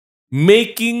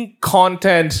making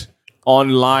content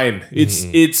online.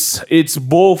 It's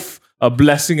both a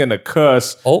blessing and a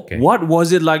curse. Okay. What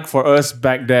was it like for us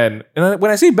back then? And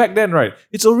when I say back then, right,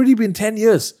 it's already been 10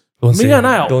 years. Ming and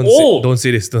I are old. Don't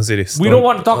say this. We don't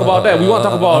want to talk about that. We want to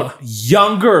talk about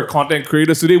younger content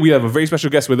creators. Today, we have a very special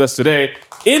guest with us today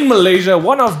in Malaysia,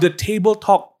 one of the Table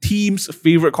Talk team's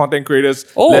favorite content creators.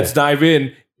 Oh. Let's dive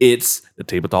in. It's the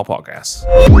Table Talk Podcast.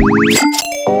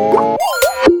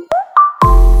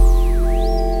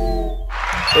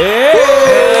 Hey!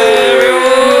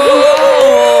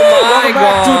 Welcome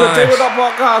back to the Table Talk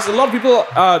Podcast. A lot of people,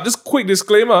 just quick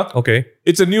disclaimer. Okay.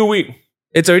 It's a new week.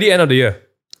 It's already end of the year.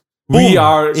 We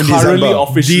are In currently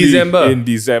December. officially in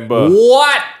December.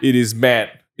 What? It is mad.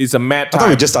 It's a mad I thought we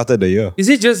time. just started the year. Is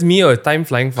it just me or time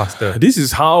flying faster? This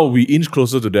is how we inch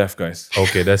closer to death, guys.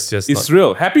 Okay, that's just It's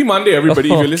real. Happy Monday,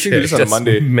 everybody. If you're listening to this on a just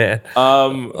Monday. Man.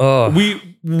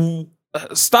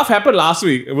 Stuff happened last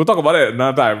week. We'll talk about it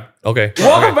another time. Okay.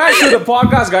 Welcome back to the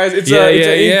podcast, guys. It's an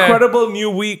incredible new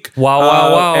week.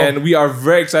 Wow. And we are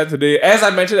very excited today. As I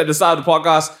mentioned at the start of the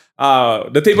podcast,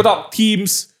 the Table Talk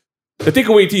teams, the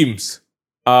takeaway teams,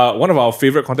 one of our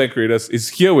favorite content creators is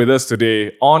here with us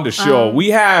today on the show.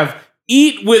 We have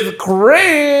Eat with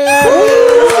Chris.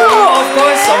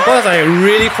 Of course. I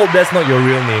really hope that's not your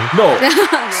real name. No.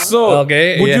 So,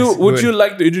 Okay, would yes, you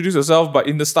like to introduce yourself, but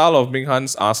in the style of Ming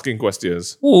Han's asking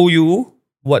questions? Who you?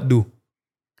 What do?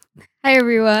 Hi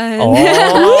everyone.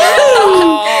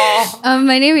 Oh.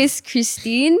 My name is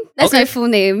Christine. That's my full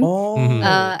name.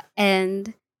 Oh,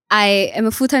 And I am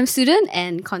a full-time student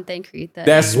and content creator.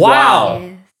 that's Wow. wow.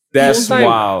 Yes. That's Full-time.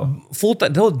 wow. Full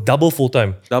time. Double full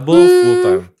time. Double full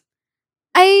time.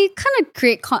 I kind of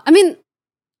create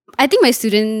I think my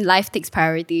student life takes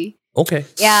priority. Okay.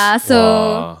 Yeah, so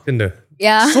Wow. Tinder.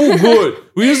 yeah. So good.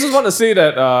 We just want to say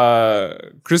that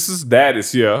Chris's dad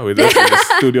is here with us in the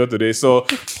studio today. So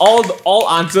all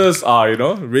answers are,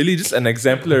 really just an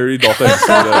exemplary daughter and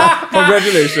son.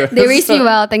 Congratulations. They raised me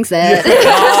well, thanks Dad.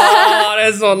 Oh,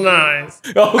 that's so nice.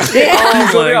 Okay. Oh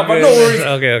So, my yeah, but no worries.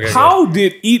 goodness. Okay. How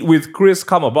did Eat with Chris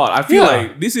come about? I feel Yeah.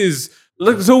 like this is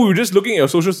so we were just looking at your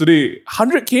socials today.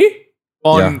 100K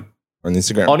on On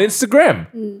Instagram. Instagram.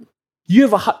 Mm. You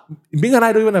have Ming and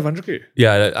I don't even have 100K.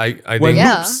 Yeah, I We're think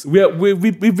Yeah.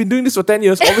 noobs. We've been doing this for 10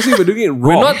 years. Obviously, we're doing it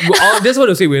we're wrong. not. That's what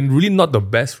I say. We're really not the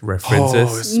best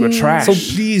references. We're trash. So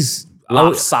please,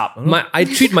 Lapsap. I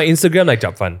treat my Instagram like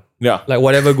Japfan. Yeah. Like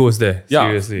whatever goes there. Yeah.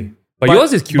 Seriously. But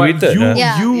yours is curated. But huh?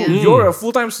 Yeah. you're a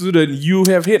full-time student. You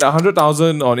have hit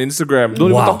 100,000 on Instagram. Don't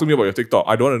even Wow. talk to me about your TikTok.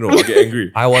 I don't want to know. I get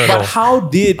angry. I want to But know. how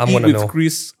did I'm Eat gonna with know.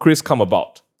 Chris come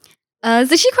about?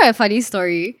 It's actually quite a funny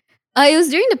story. It was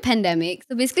during the pandemic.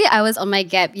 So basically I was on my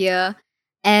gap year.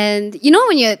 And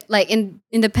when you're like in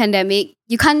the pandemic,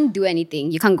 you can't do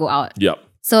anything. You can't go out. Yeah.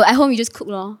 So at home, you just cook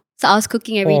lor. So I was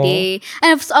cooking every day.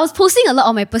 And I was posting a lot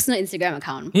on my personal Instagram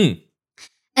account.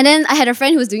 And then I had a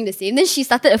friend who was doing the same. Then she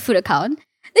started a food account.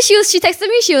 Then she texted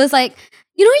me. She was like,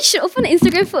 you should open an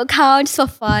Instagram food account just for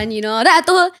fun, Then I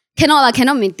told her,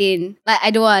 cannot maintain. Like, I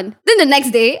don't want. Then the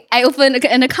next day, I opened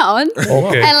an account.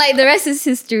 Okay. And like the rest is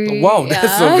history. Wow,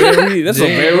 that's a very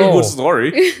Damn. good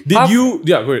story. Did Half- you?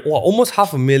 Yeah, go ahead. Wow, almost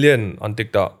 500,000 on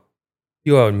TikTok.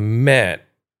 You are mad.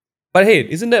 But hey,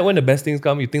 isn't that when the best things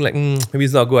come? You think like, maybe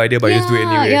it's not a good idea, but you just do it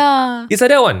anyway. Yeah. It's like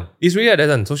that one. It's really like that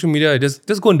one. Social media,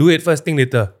 just go and do it first, think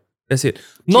later. That's it.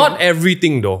 Not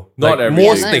everything though. Not Like, everything.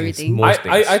 Most Yeah, not things. everything. Most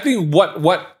things. I think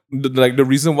what the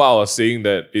reason why I was saying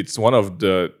that it's one of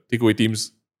the takeaway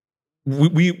teams.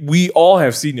 We all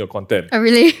have seen your content. Oh,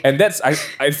 really? And that's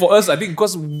for us, I think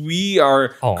because we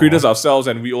are Aw. creators ourselves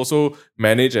and we also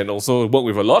manage and also work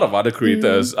with a lot of other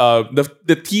creators.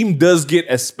 The team does get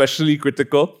especially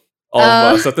critical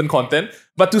of certain content.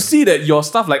 But to see that your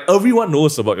stuff, like everyone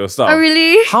knows about your stuff. Oh,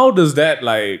 really? How does that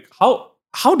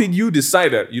how did you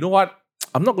decide that, you know what?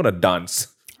 I'm not gonna dance.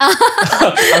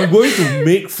 I'm going to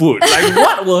make food. Like,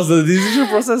 what was the decision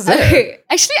process there? Okay.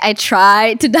 Actually, I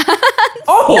tried to dance.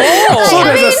 Oh, so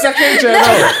there's a second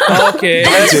channel. Okay,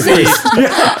 Dance let's with see.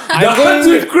 Chris. Dance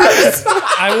with Chris.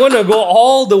 I'm gonna go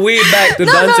all the way back to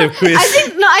Dance with Chris.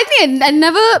 I think I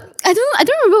never. I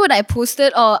don't remember what I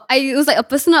posted or it was like a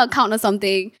personal account or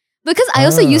something. Because I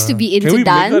also used to be into Can we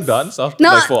dance. make her dance after,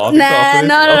 No, like for after nah, after this?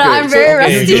 no, I'm very okay,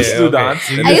 rusty. You used to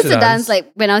dance. You I used to dance. dance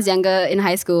like when I was younger in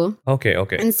high school Okay.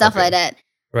 and stuff okay. like that.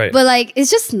 Right. But like it's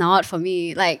just not for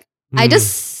me. Like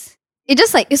it's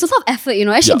a lot of effort,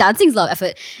 Actually, Yeah. dancing is a lot of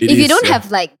effort. It if you is, don't yeah. have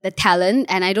like the talent,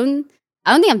 and I don't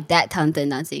think I'm that talented in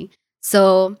dancing.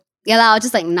 So I was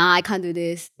just like, nah, I can't do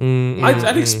this. I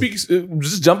think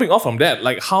just jumping off from that,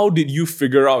 like how did you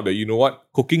figure out that, you know what,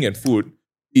 cooking and food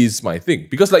is my thing.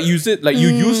 Because like you said, like you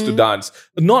used to dance.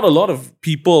 Not a lot of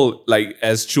people like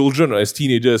as children or as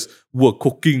teenagers were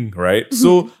cooking, right?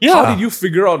 So how did you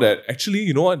figure out that actually,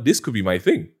 you know what, this could be my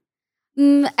thing?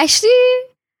 Actually,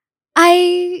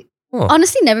 I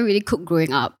honestly never really cooked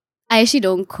growing up. I actually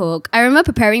don't cook. I remember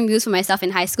preparing meals for myself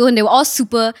in high school and they were all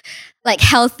super like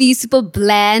healthy, super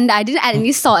bland. I didn't add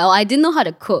any salt. I didn't know how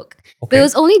to cook. But it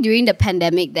was only during the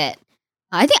pandemic that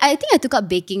I think I took up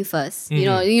baking first. You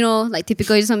know, like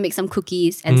typical, you just want to make some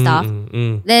cookies and stuff.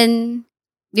 Then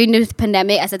during the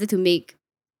pandemic, I started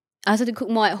to cook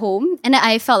more at home. And then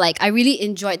I felt like I really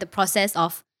enjoyed the process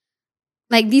of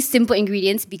like these simple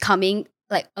ingredients becoming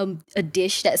like a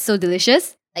dish that's so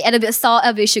delicious. Like add a bit of salt, add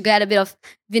a bit of sugar, add a bit of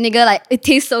vinegar. Like it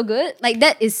tastes so good. Like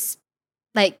that is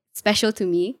like special to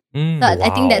me. So I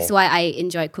think that's why I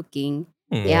enjoy cooking.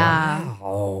 Yeah.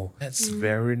 Wow. That's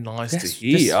very nice to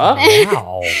hear.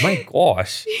 Wow. My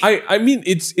gosh. I mean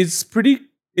it's pretty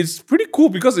cool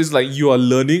because it's like you are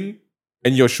learning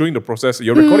and you're showing the process,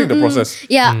 you're recording the process.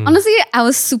 Yeah, honestly, I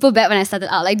was super bad when I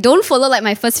started out. Like, don't follow like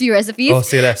my first few recipes. Oh,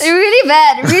 say less. They're really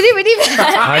bad. Really, really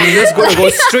bad. You're just going to go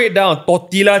straight down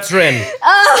tortilla trend.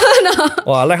 Oh, no.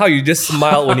 Wow, I like how you just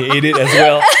smiled when you ate it as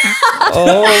well.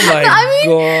 Oh my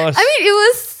gosh. I mean, it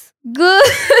was good,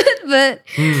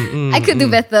 but I could do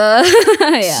better.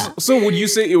 Yeah. So would you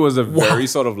say it was a very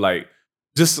sort of like,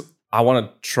 just, I want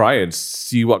to try and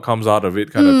see what comes out of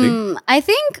it kind of thing? I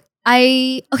think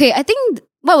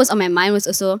what was on my mind was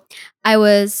also I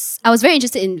was very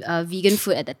interested in vegan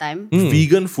food at that time.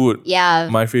 Vegan food. Yeah.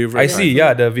 My favorite. I see,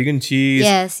 the vegan cheese.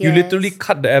 Yes, You literally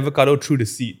cut the avocado through the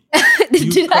seed.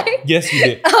 Did I? Yes, you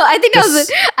did. Oh, I think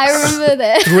I remember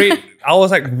that. Straight. I was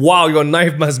like, wow, your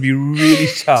knife must be really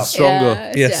sharp.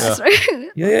 Stronger. Yes.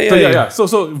 Yeah.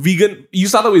 So vegan, you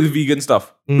started with vegan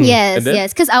stuff. Yes,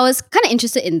 because I was kind of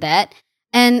interested in that.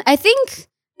 And I think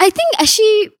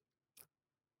actually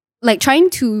like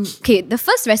the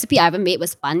first recipe I ever made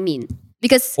was ban mein.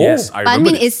 Because I ban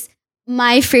remember mein is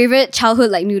my favorite childhood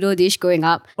like noodle dish growing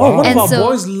up. Oh, one And of our so-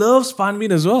 boys loves ban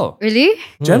mein as well. Really?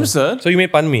 Jemison. So you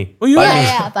made pan mi. Oh, you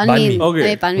Yeah, ban mein. Okay. I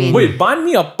made ban mein. Wait, ban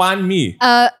mi or pan mi?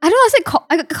 I don't know,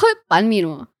 I call it ban mein.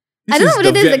 No? I don't know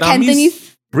whether this this is the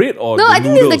Cantonese. bread or No, the I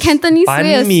think noodles? it's the Cantonese way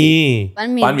Pan of mi.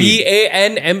 ban Ban mein. mi.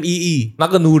 Banmee. 那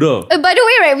个 noodle. By the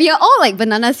way, right, we are all like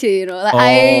bananas here, you know. Like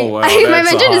well, my that's a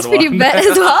Mandarin is hard pretty one. bad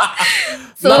as well.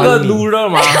 那个 Ban mi. noodle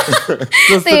嘛，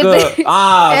就是这对个对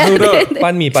noodle.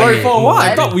 Pan mi. Sorry, for a while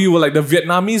I thought we were like the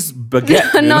Vietnamese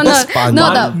baguette. you No, know? no, Ban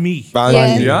the mi. Ban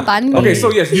Yeah. ban mi. Okay,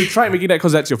 so yes, you tried making that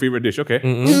because that's your favorite dish. Okay.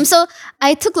 So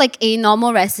I took like a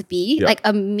normal recipe, Yeah. like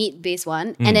a meat-based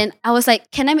one, and then I was like,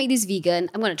 can I make this vegan?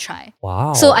 I'm gonna try.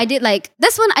 Wow. So I did like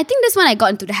this one. I think this one I got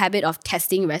into the habit of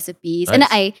testing recipes, and then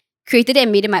I created it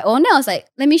and made it my own. And I was like,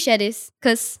 let me share this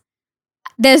because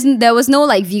there was no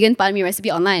like vegan pan mi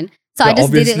recipe online, so I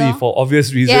just did it. obviously, lor. for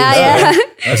obvious reasons. Yeah.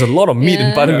 There's a lot of meat in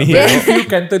Yeah. pan mi. A few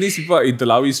Cantonese people in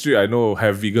Telawi Street I know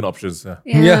have vegan options. Yeah.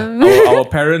 Yeah. Our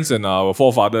parents and our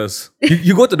forefathers.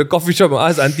 You go to the coffee shop and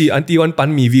ask auntie want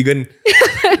pan mi vegan.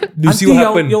 You see what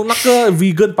happen? 有那个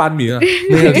vegan pan mi 啊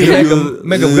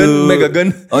Make a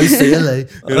gun. Oh, 死人嚟。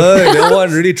 That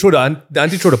one really the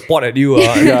auntie throw the pot at you.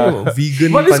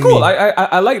 Vegan But it's pan cool. mi.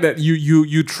 I like that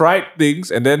you tried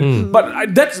things and then but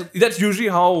that's usually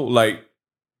how like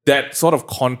that sort of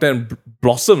content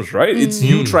blossoms, right? It's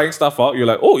you trying stuff out. You're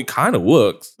like, oh, it kind of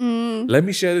works. Let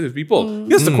me share this with people.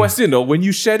 Here's the question though: when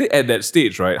you shared it at that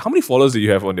stage, right? How many followers do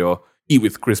you have on your Eat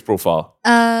with Chris profile?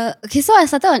 Okay, so I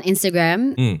started on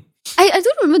Instagram. I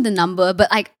don't remember the number, but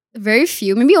like very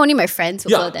few. Maybe only my friends who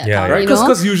follow that Yeah, account, Right? you know?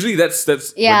 Because usually that's when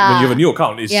you Yeah. have a new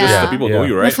account. It's just Yeah. the people Yeah. know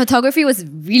you, My right? photography was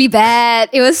really bad.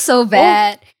 It was so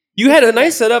bad. You had a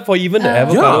nice setup for even the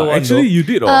avocado Yeah, one. actually you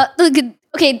did.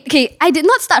 Okay. I did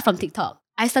not start from TikTok.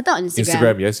 I started on Instagram.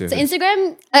 Instagram, yes. So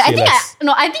Instagram, I think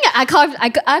I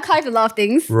archived a lot of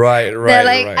things. Right. That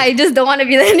like I just don't want to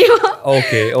be there anymore.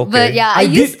 Okay. But yeah, I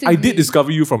used to. I did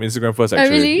discover you from Instagram first,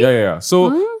 actually. really? Yeah.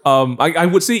 So I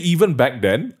would say even back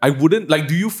then, I wouldn't like.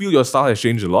 Do you feel your style has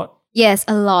changed a lot? Yes,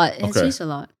 a lot. It's Okay. changed a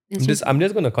lot. It's I'm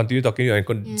just gonna continue talking to you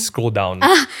and scroll down.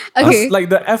 okay. Like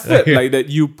the effort like that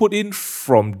you put in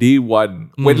from day one.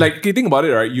 When like okay, think about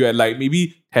it, right? You had like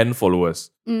maybe 10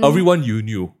 followers. Everyone you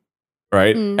knew,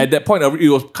 right? At that point, it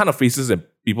was kind of faces and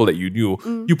people that you knew.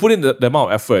 You put in the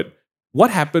amount of effort. What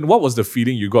happened? What was the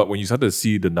feeling you got when you started to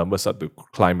see the numbers start to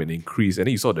climb and increase? And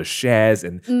then you saw the shares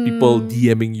and people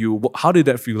DMing you. How did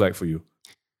that feel like for you?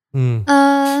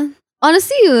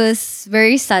 Honestly, it was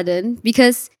very sudden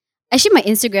because actually my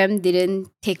Instagram didn't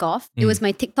take off. It was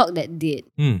my TikTok that did.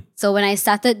 So when I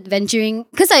started venturing,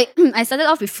 because I started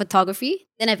off with photography,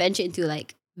 then I ventured into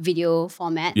like video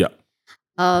format. Yeah.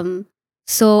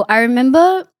 So I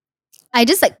remember I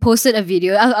just like posted a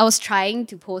video. I was trying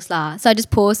to post lah. So I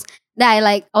just post that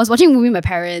I was watching a movie with my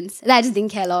parents. That I just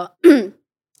didn't care lor.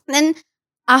 Then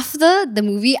after the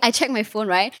movie, I checked my phone,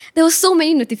 right? There was so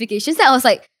many notifications that I was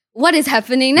like, what is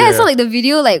happening? Then I saw like the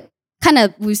video kind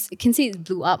of, you can see it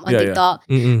blew up on TikTok.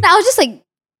 Then I was just like,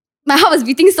 my heart was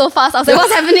beating so fast. I was like,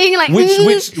 what's happening? Like,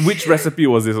 which recipe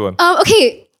was this one?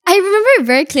 Okay, I remember it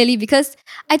very clearly because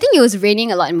I think it was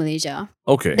raining a lot in Malaysia.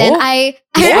 Okay. Then I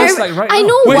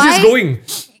know Where's why. this going?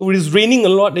 It was raining a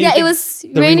lot. Yeah, it was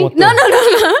raining. No.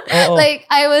 Like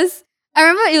I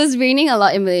remember it was raining a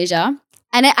lot in Malaysia.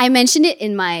 And I mentioned it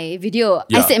in my video.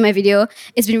 Yeah. I said in my video,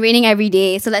 it's been raining every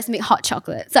day, so let's make hot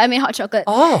chocolate. So I made hot chocolate.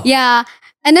 Oh. Yeah.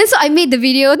 And then so I made the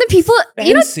video. Then people,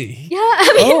 Fancy.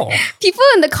 people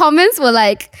in the comments were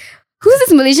like, who's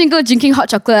this Malaysian girl drinking hot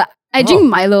chocolate? I drink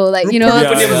Milo, stuff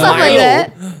like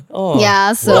that. Oh.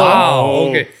 Yeah, so Wow.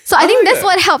 Okay. So I think that's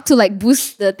what helped to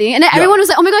boost the thing. And then everyone was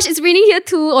like, oh my gosh, it's raining here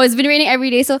too, or it's been raining every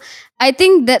day. So I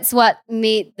think that's what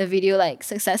made the video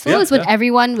successful. Is when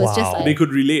everyone was just like, they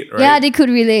could relate, right? yeah, they could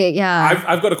relate. Yeah.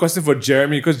 I've got a question for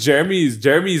Jeremy because Jeremy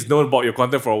is known about your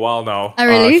content for a while now. Oh,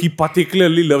 really? He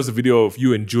particularly loves the video of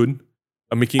you and June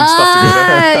making stuff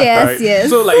together. Yes, yes.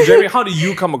 So Jeremy, how did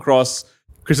you come across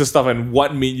Chris's stuff and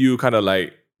what made you kind of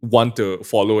want to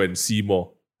follow and see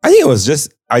more? I think it was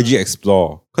just IG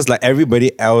Explore because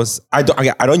everybody else, I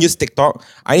don't use TikTok.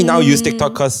 I now use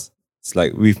TikTok because it's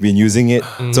we've been using it,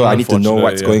 so I need to know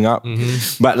what's going up.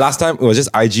 Mm-hmm. But last time it was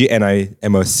just IG, and I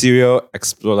am a serial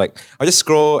explorer. I just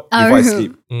scroll before I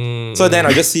sleep. So then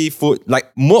I just see food.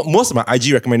 Most of my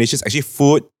IG recommendations actually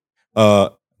food.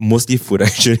 Mostly food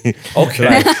actually.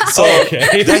 Okay.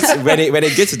 That's when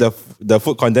it gets to the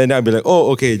food content, then I'll be like, oh,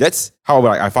 okay, that's how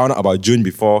I found out about June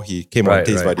before he came on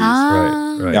Taste Buddies.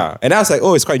 Right. Yeah, and I was like,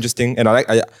 oh, it's quite interesting, and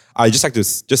I just like to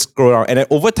just scroll around, and then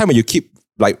over time when you keep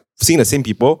seeing the same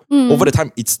people, over the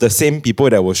time it's the same people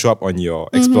that will show up on your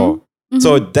Explore.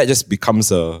 So that just becomes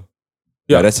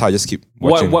that's how I just keep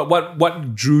watching.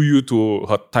 What drew you to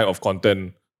her type of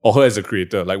content? Or her as a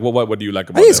creator, what do you like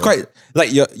about I think it's that?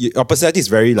 quite your personality is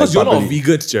very because you're not bubbly.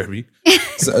 vegan, Jeremy.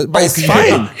 But it's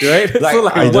fine, right? So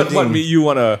I don't what think- made you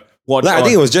wanna watch? I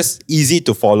think it was just easy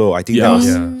to follow. I think that was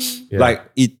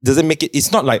it doesn't make it.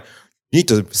 It's not you need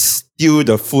to stew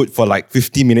the food for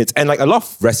 50 minutes and a lot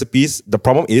of recipes. The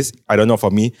problem is, I don't know, for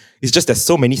me, it's just there's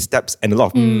so many steps and a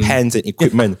lot of pans and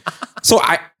equipment. So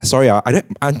I don't,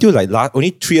 until only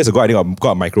 3 years ago I think I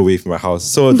got a microwave in my house.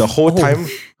 So the whole time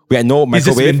we had no He's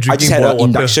just been microwave. I just drinking had an boiled water.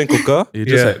 induction cooker. You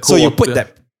just had So you co-opted. put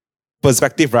that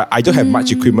perspective, right? I don't have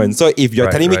much equipment. So if you're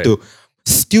Right, telling me right. to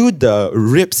stew the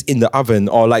ribs in the oven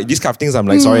or these kind of things, I'm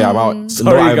sorry, I'm out.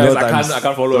 Sorry, I have guys, no I time.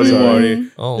 can't follow anymore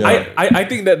already. Oh. Yeah. I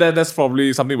think that's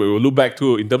probably something we will look back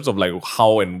to in terms of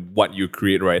how and what you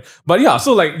create, right? But yeah,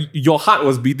 so your heart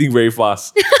was beating very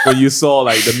fast when you saw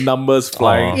the numbers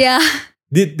flying. Yeah.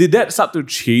 Did that start to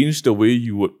change the way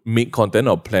you would make content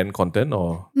or plan content,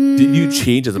 or did you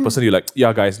change as a person? You're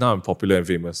yeah, guys, now I'm popular and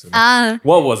famous.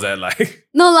 What was that like?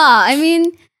 No lah. I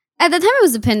mean, at the time it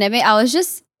was the pandemic. I was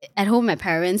just at home with my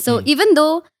parents. So even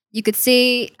though you could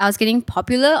say I was getting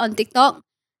popular on TikTok,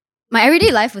 my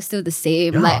everyday life was still the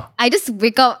same. Yeah. I just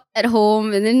wake up at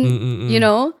home and then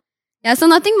so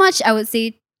nothing much I would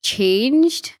say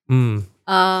changed. Were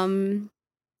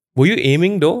you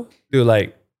aiming though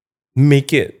to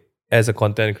make it as a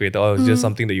content creator, or was it just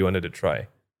something that you wanted to try?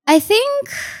 I think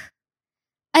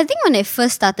when I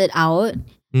first started out,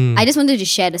 I just wanted to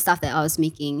share the stuff that I was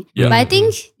making. Yeah. But I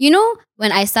think,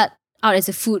 when I start out as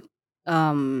a food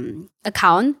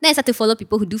account, then I start to follow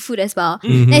people who do food as well.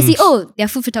 Then I see, their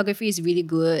food photography is really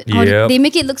good. Or Yep. they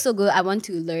make it look so good. I want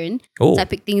to learn. Oh. So I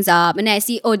pick things up. And then I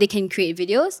see, they can create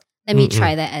videos. Let me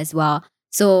try that as well.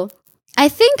 So I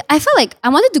felt like I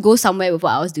wanted to go somewhere with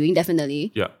what I was doing,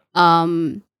 definitely. Yeah.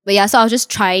 But yeah, so I was just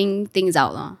trying things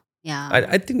out. Yeah.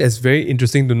 I think that's very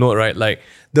interesting to note, right?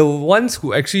 The ones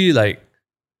who actually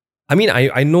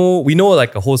I know we know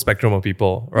a whole spectrum of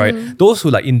people, right? Those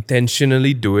who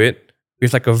intentionally do it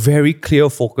with a very clear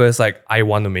focus, I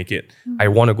want to make it. I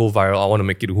want to go viral. I want to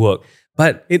make it work.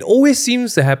 But it always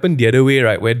seems to happen the other way,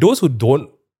 right? Where those who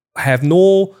don't have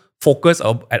no focus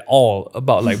at all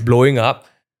about blowing up,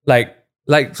 like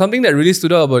something that really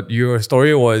stood out about your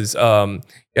story was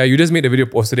you just made a video,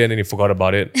 posted it, and then you forgot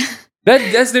about it.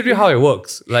 That's literally how it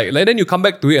works. Then you come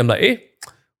back to it, I'm hey,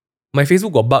 my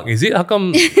Facebook got bug, is it? How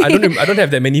come I don't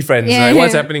have that many friends? Yeah.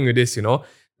 What's happening with this,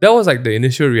 That was the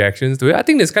initial reactions to it. I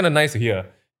think that's kind of nice to hear.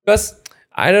 Because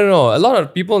I don't know, a lot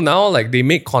of people now they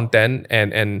make content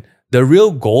and the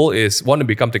real goal is want to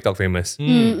become TikTok famous.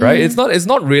 Right? It's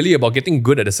not really about getting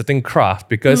good at a certain craft,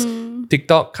 because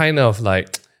TikTok kind of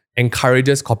like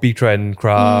encourages copy trend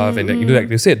craft and like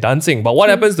you said, dancing. But what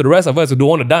happens to the rest of us who don't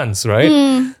want to dance, right?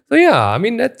 So yeah, I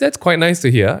mean that's quite nice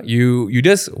to hear. You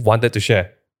just wanted to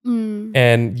share.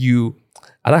 And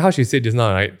I like how she said just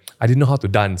now, right? I didn't know how to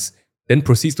dance. Then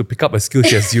proceeds to pick up a skill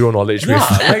she has zero knowledge with.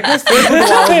 Like that's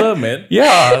wilder, man.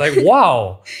 Yeah, like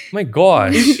wow. My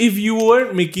gosh. If you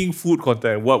weren't making food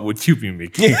content, what would you be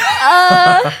making?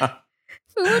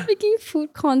 We were making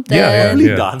food content. Yeah. Only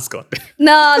dance content.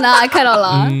 No, I cannot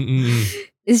laugh.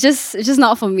 It's just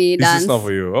not for me. It's Dance. just not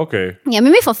for you. Okay. Yeah,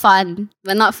 maybe for fun,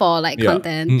 but not for like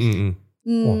content.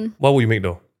 What would you make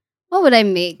though? What would I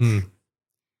make?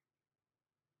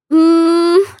 I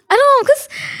don't know, because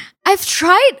I've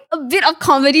tried a bit of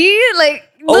comedy, like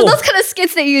those kind of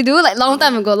skits that you do, like long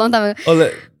time ago.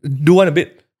 Oh, do one a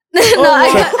bit. No,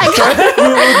 I can't.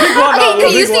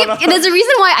 Okay, you see, there's a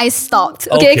reason why I stopped.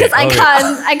 Okay, because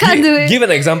I can't do it. Give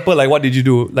an example. Like, what did you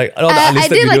do? Like, all the I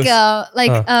unlisted did videos.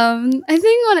 I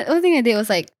think one thing I did was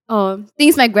like,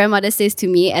 things my grandmother says to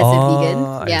me as a vegan.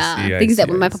 I Things see, that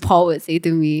my papa would say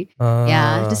to me.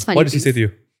 Just funny. What did she say to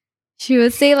you? She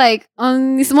would say like,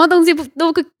 你什么东西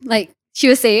都不 like she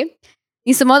would say,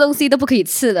 你什么东西都不可以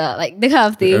吃的 like that kind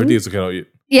of thing. Everything is cannot eat.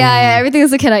 Yeah, everything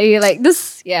is cannot eat. Like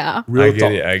this, yeah. Real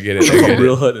I get it. From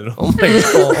real hurt, you know. Oh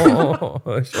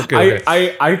my gosh. Okay.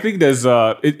 I think there's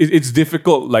it's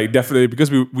difficult, like definitely, because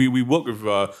we work with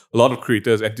a lot of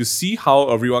creators, and to see how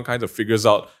everyone kind of figures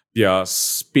out their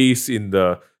space in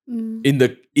the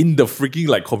freaking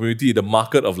like community, the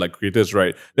market of like creators,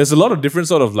 right? There's a lot of different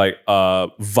sort of like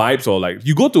vibes, or like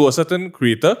you go to a certain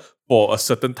creator for a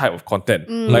certain type of content.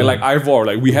 Like Ivor,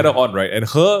 like we had her on, right? And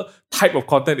her type of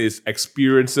content is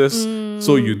experiences,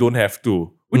 so you don't have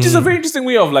to. Which is a very interesting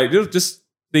way of like just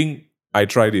think I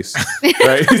try this.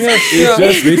 Right? It's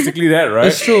just basically that, right?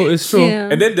 It's true. Yeah.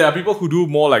 And then there are people who do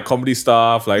more like comedy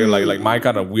stuff, like my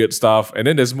kind of weird stuff. And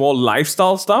then there's more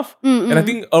lifestyle stuff. And I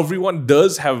think everyone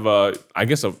does have a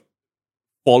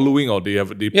following, or they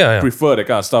prefer that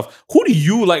kind of stuff. Who do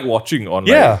you like watching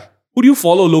online? Yeah. Who do you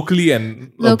follow locally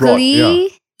and abroad?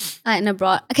 Locally and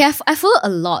abroad. Okay, I follow a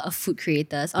lot of food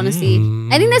creators, honestly.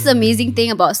 I think that's the amazing thing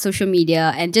about social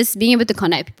media and just being able to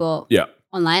connect people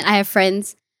online. I have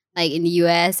friends like in the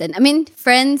US, and I mean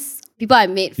friends, people I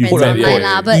made friends online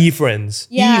lah, but e-friends.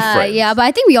 Yeah, but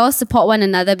I think we all support one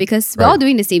another because we're all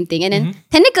doing the same thing. And then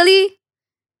technically,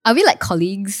 are we like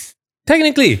colleagues?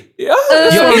 Technically. Yeah.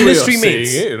 Your industry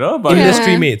mates. It, you know, but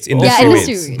Industry mates. industry mates.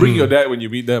 mates. bring your dad when you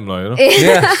meet them, like, you know.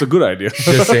 Yeah. It's a good idea.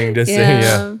 Just saying,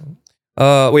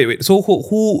 yeah. Wait. So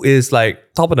who is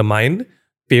like top of the mind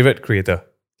favorite creator?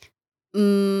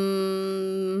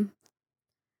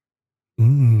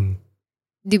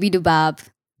 Dubidubab.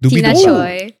 Dubidubab. Tina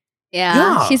Choi.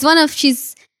 Yeah.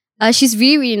 She's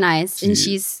really, really nice, and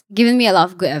she's given me a lot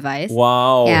of good advice.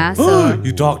 Wow. Yeah, so-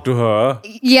 you talk to her.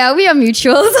 Yeah, we are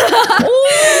mutuals.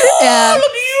 Yeah. Look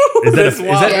at you. Is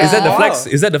that the flex?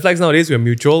 Is that the flex nowadays? We're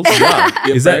mutuals.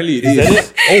 Is that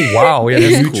it? Oh wow, yeah,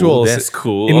 they're mutuals. That's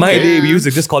cool. In my day, we used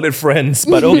to just call it friends,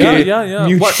 but okay. Yeah.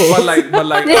 Mutuals. But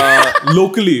like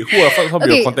locally, who are some of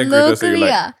your content creators that you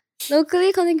like?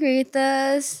 Locally, content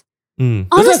creators.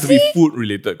 Doesn't have to Honestly, be food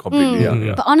related completely.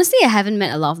 Yeah. but honestly, I haven't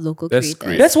met a lot of local That's creators.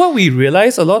 great. That's what we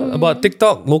realize a lot about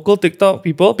TikTok, local TikTok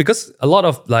people, because a lot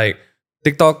of like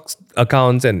TikTok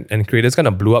accounts and creators kind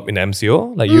of blew up in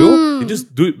MCO, like you. They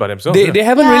just do it by themselves. They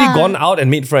haven't Yeah. really gone out and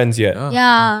made friends yet.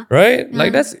 Yeah. Right?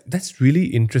 Like that's really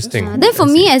interesting. Then for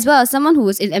me as well, as someone who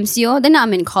was in MCO, then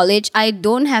I'm in college, I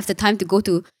don't have the time to go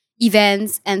to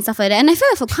events and stuff like that. And I feel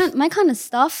like for my kind of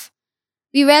stuff,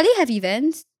 we rarely have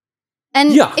events.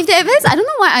 And Yeah. if the events, I don't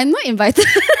know why I'm not invited.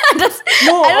 I don't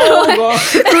know why.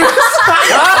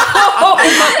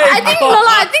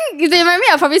 I think if they invite me,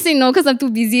 I'll probably say no because I'm too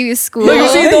busy with school. No, you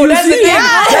see, though, that's the thing.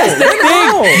 Yeah. That's the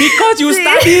thing. Because you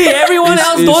study, everyone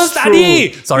else It's don't study.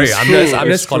 true. Sorry, It's I'm true. just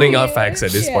It's calling true. out facts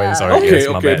at this Yeah. point. Sorry, Okay, yes,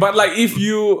 my okay. bad. But like, if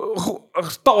you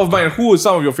top of mind, who is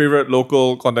some of your favorite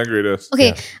local content creators?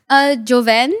 Okay,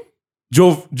 Jovan.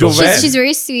 Jovan. She's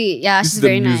very sweet. Yeah, This she's is the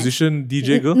very nice. musician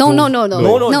DJ girl. No. no, No.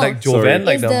 like Jovan,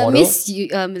 like It's the the model. Miss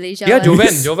Malaysia. Yeah, one.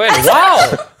 Jovan. Wow,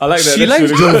 I like that. she That's likes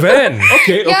really good. Jovan.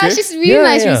 Okay. Yeah, she's really Yeah,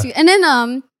 nice, yeah. really sweet. And then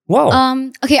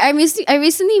Wow. okay, I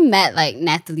recently met like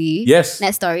Natalie. Yes.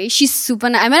 Nat Story. She's super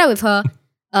nice. I met up with her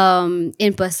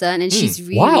in person, and she's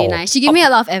really, Wow. really nice. She gave me a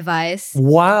lot of advice.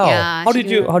 Wow. Yeah, how she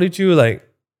did you did. how did you like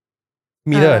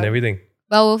meet her and everything?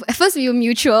 Well, at first we were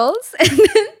mutuals, and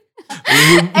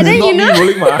And then you know, me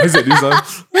rolling my eyes at this one.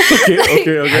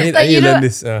 Okay. I need Like, to you know, learn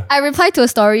this. I replied to a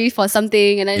story for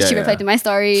something, and then Yeah, she yeah. replied to my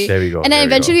story. There we go. And then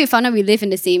eventually we found out we live in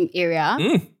the same area.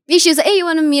 She was like, hey, you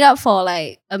want to meet up for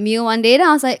like a meal one day? Then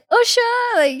I was like, oh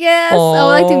sure, like yes, I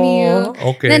would like to meet you.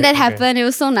 Okay. Then that happened. It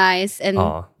was so nice, and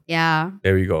Ah, yeah,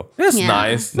 there we go. That's yeah.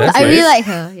 nice. That's I really nice. like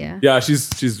her. Yeah. Yeah, she's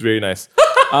very nice.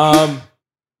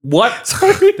 What?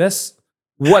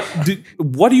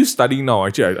 What are you studying now?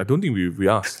 Actually, I don't think we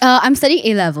asked. I'm studying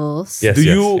A levels. Yes, Do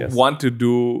yes, you yes. want to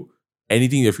do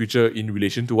anything in your future in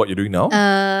relation to what you're doing now?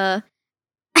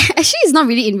 Actually, it's not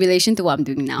really in relation to what I'm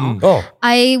doing now. Oh,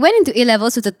 I went into A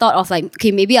levels with the thought of like,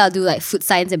 okay, maybe I'll do like food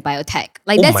science and biotech.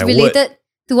 Like Oh that's my related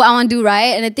to what I want to do,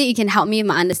 right? And I think it can help me in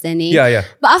my understanding. yeah.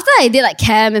 But after I did like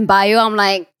chem and bio, I'm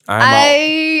like,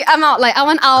 I'm out. Like I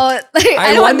want out. Like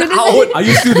I don't want to do this. Are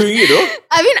you still doing it though?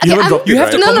 I mean, You okay, haven't dropped You it,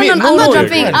 have to right? no, commit. I'm not No,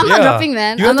 dropping. you I'm not yeah. dropping,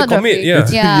 man. You I'm have not to commit,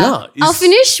 dropping. yeah. Yeah, I'll it's-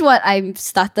 finish what I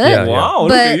started. Yeah, yeah. Wow, look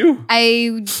But at you.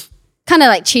 I kind of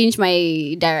like changed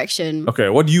my direction. Okay,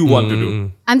 what do you want to do?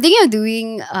 Mm. I'm thinking of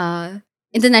doing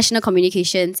international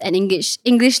communications and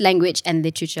English language and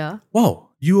literature. Wow,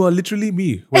 you are literally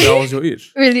me when I was your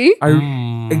age. Really?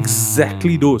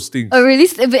 Exactly those things. Oh, really?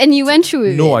 And you went through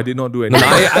it? No, I did not do No, anything.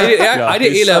 I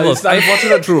did it's, A levels. It's the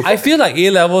unfortunate truth. I feel like A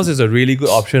levels is a really good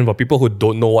option for people who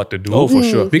don't know what to do. Oh, for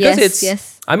sure. Because yes, it's,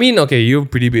 yes. I mean, okay, you're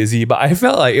pretty busy, but I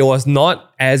felt like it was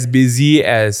not as busy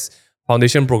as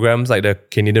foundation programs like the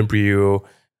Canadian Pre-U.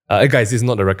 Guys, this is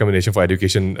not a recommendation for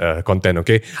education content,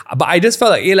 okay? But I just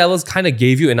felt like A levels kind of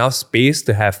gave you enough space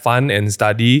to have fun and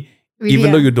study, Really, even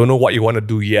yeah. though you don't know what you want to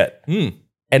do yet.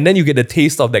 And then you get the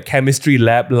taste of that chemistry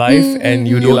lab life, and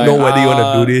you don't know whether you want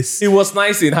to do this. It was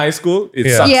nice in high school. It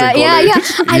Yeah. sucks Yeah, in yeah, college.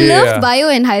 yeah. I Yeah. loved bio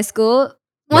in high school.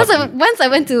 Once I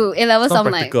went to A levels, It's not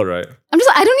I'm like, practical, right? I'm just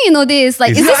like, I don't need to know this.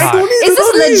 Like, It's is this hard. is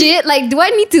this legit? Like, do I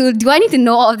need to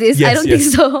know all of this? I Yes, don't yes.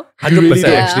 think so. 100% really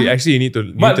do. actually you need to,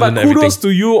 But learn kudos everything. to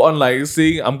you on like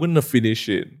saying I'm gonna finish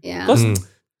it. Yeah. Because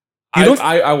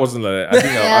I wasn't like that. I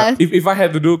think Yeah. if I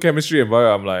had to do chemistry and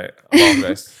bio, I'm like, wow,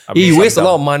 guys. I'm You waste a sucked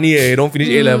lot up. of money. You don't finish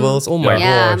A levels. Oh my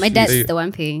Yeah, gosh. my dad's There the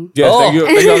one paying. Yes, Oh. thank you.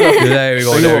 Thank you. There we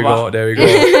go. Thank There you, we go. Papa. There we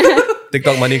go.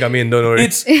 TikTok money coming in. Don't worry.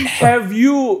 It's have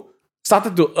you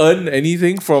started to earn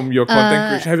anything from your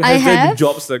content creation? I Has there been have.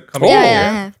 jobs that come Yeah, in? yeah,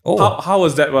 I have. Oh. How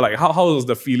was that? Well, like how was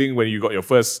the feeling when you got your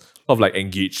first sort of like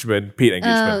engagement, paid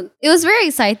engagement? It was very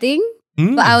exciting,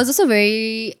 Mm. but I was also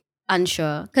very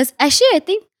unsure because actually I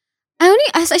think I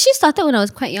actually started when I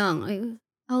was quite young.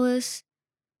 I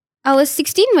was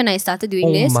 16 when I started doing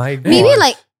Oh this. my god. Maybe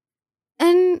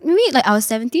like I was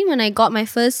 17 when I got my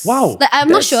first. Wow, Like I'm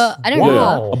not that's- sure. I don't wow.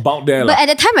 know. About there, But lah. at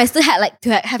the time, I still had like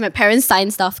to have my parents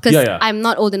sign stuff because Yeah, yeah. I'm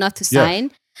not old enough to Yeah.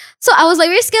 sign. So I was like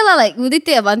very scared. Like, would they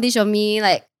take advantage of me?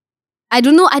 Like, I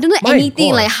don't know My anything.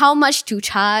 God. Like how much to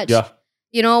charge. Yeah,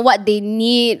 You know what they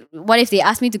need. What if they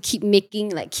ask me to keep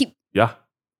making yeah.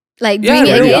 like Yeah, doing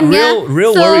it again?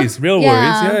 real So, worries. Real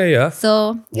worries. yeah. Yeah.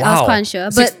 So I was Wow. quite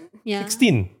unsure. Six- But yeah,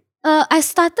 16. I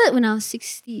started when I was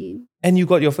 16. And you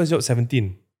got your first job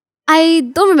 17. I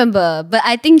don't remember, but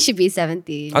I think should be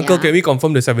 17. Uncle, yeah. can we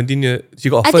confirm the 17 year?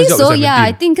 You got a I first think job so. at 17. Yeah,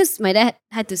 I think because my dad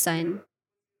had to sign.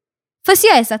 First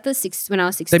year I started when I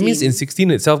was 16. That means in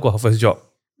 16 itself got her first job.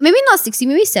 maybe not 16,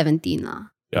 maybe 17 lah.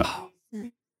 Yeah.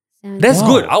 17. That's Wow.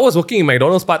 good. I was working in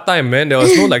McDonald's part time, man. There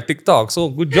was no like TikTok. So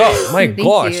good job. My Thank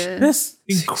gosh. you. That's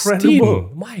 16. incredible.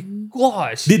 My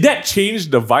gosh. Did that change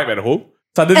the vibe at home?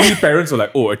 Suddenly, parents were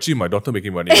like, "Oh, actually, my daughter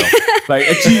making money now. Like,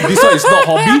 actually, this one is not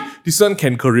hobby. This one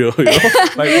can career. You know,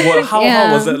 like, how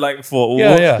Yeah. was that like for?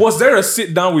 Yeah, yeah. Was there a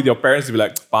sit down with your parents to be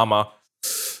like, "Mama,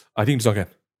 I think this one can."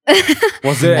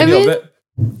 Was there I any mean- of that?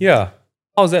 Yeah.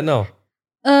 How's that now?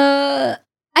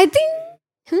 I think.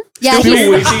 Yeah, Still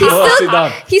waiting for her to sit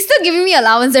down. he's still giving me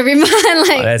allowance every month.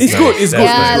 Like, That's It's good, it's good.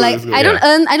 yeah, it's like good, it's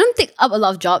good. I don't take up a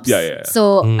lot of jobs. Yeah, yeah, yeah.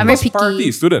 So I'm very Plus picky.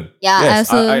 priority, student. Yeah, yes,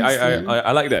 I also I student.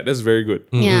 like that. That's very good.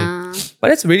 Yeah. But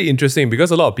that's really interesting because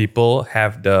a lot of people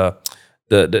have the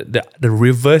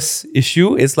reverse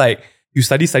issue. It's like you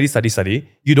study.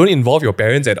 You don't involve your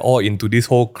parents at all into this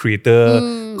whole creator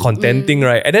content thing,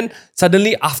 right? And then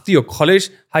suddenly after your college,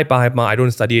 hi pa, I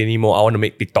don't study anymore. I want to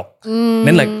make TikTok.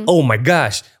 Then like, oh my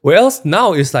gosh. Whereas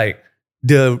now it's like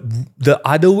the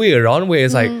other way around where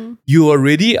it's like you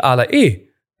already are like, hey,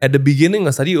 at the beginning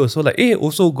of study also like, hey,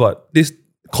 also got this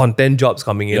content jobs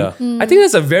coming in. Yeah. I think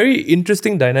that's a very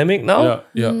interesting dynamic now.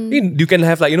 Yeah, yeah. Hey, you can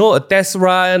have like, a test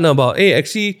run about, hey,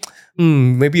 actually,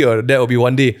 maybe that will be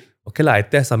one day. Okay, I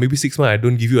test, maybe 6 months, I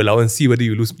don't give you allowance, see whether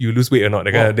you lose weight or not,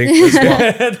 that kind of thing.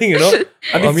 I think,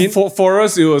 I mean, for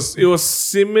us, it was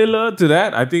similar to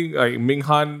that. I think like Ming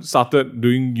Han started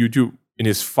doing YouTube in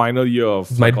his final year of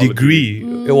my psychology.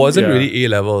 degree, it wasn't Yeah. really A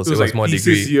levels, it was like more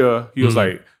thesis degree. year. He was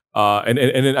like, and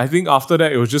then I think after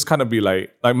that, it was just kind of be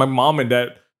like my mom and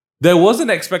dad. There was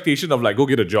an expectation of like go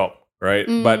get a job. right?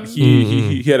 But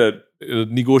he had a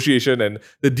negotiation, and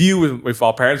the deal with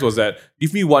our parents was that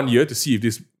give me 1 year to see if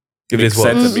this makes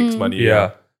sense and makes money.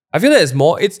 Yeah. I feel that it's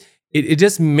more, it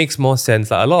just makes more sense.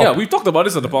 Like a lot Yeah, of, we've talked about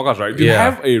this on the podcast, right? You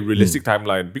have a realistic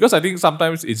timeline, because I think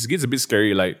sometimes it gets a bit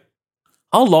scary. Like,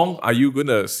 how long are you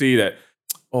gonna say that?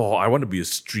 Oh, I want to be a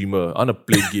streamer. I want to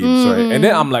play games, right? And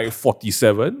then I'm like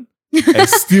 47 and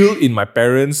still in my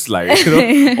parents'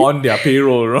 on their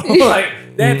payroll.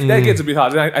 Like that gets a bit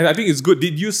hard. And I think it's good.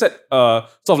 Did you set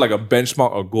sort of like a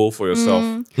benchmark or goal for yourself?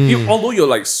 Although you're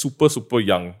like super super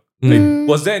young, like,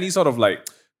 was there any sort of like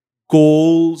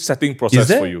goal setting process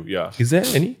for you? Yeah. Is there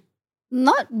any?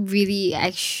 Not really,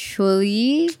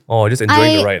 actually. Oh, just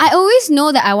enjoying the ride. I always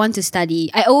know that I want to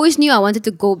study. I always knew I wanted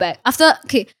to go back. After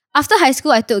high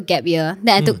school, I took a gap year.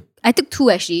 Then I took 2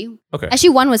 actually. Okay. Actually,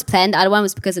 one was planned. The other one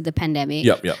was because of the pandemic.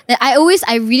 Yep. Then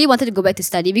I really wanted to go back to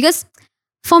study, because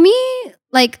for me,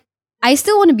 like, I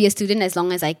still want to be a student as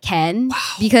long as I can. Wow.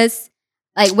 Because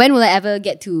like, when will I ever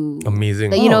get to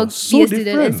amazing, like, so be a student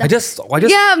and different. stuff? I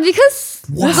just Yeah, because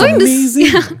going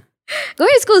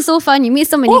to school is so fun. You meet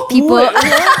so many people.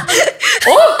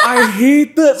 I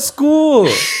hated school.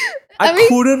 I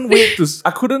couldn't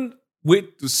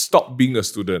wait to stop being a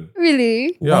student.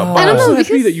 Really? Yeah, Wow. but I don't I'm know, so happy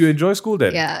because- that you enjoy school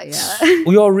then. Yeah.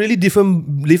 we are really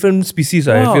different species.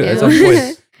 I Wow. feel at some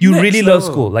point. You Next really love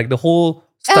level. school, like the whole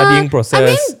studying process. I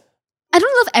mean, I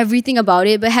don't love everything about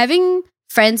it, but having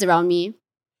friends around me.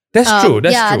 that's true.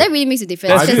 That's yeah, true. that really makes a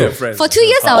difference. I do 'Cause have friends. For 2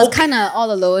 years, I was Oh. kind of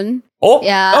all alone. oh,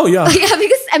 Yeah. Oh, yeah. yeah,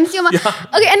 because MCU. Yeah.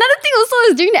 Okay, another thing also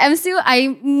is during the MCU,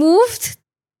 I moved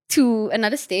to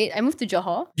another state. I moved to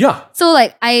Johor. Yeah. So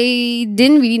like, I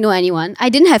didn't really know anyone. I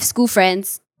didn't have school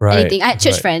friends, right. anything. I had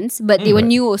church friends, but they were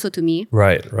new also to me.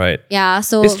 Right. Yeah,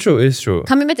 so It's true. It's true.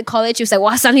 coming back to college, it was like,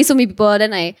 wow, suddenly so many people.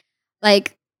 Then I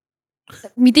like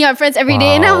meeting up friends every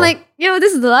day, and I'm Wow. like, yo,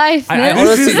 this is the life. I man.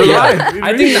 This is honestly, the yeah. life. It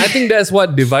really I think that's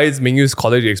what divides Mingyu's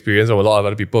college experience from a lot of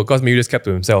other people, because Mingyu just kept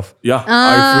to himself. Yeah. Ah.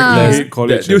 I freaking Yes. hate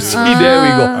college. You see, there we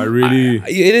go. I really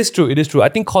It is true. It is true. I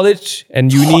think college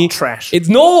and uni. hot trash. It's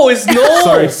no.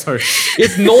 sorry.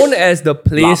 It's known as the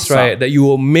place, Lapsa. right, that you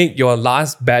will make your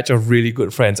last batch of really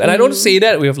good friends. And I don't say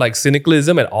that with like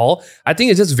cynicalism at all. I think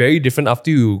it's just very different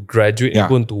after you graduate and Yeah.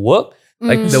 go into work.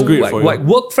 Like great for you. like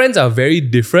work friends are very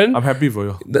different. I'm happy for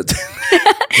you.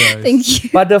 Thank you.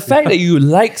 But the fact that you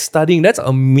like studying, that's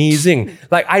amazing.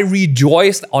 Like, I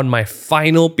rejoiced on my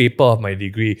final paper of my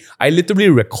degree. I literally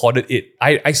recorded it.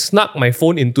 I snuck my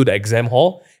phone into the exam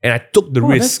hall and I took the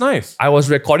risk. That's nice. I was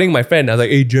recording my friend. I was like,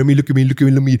 hey, Jeremy, look at me.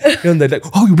 And they're like,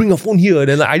 oh, you bring your phone here.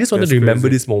 Then like, I just wanted That's to remember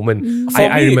crazy. this moment. For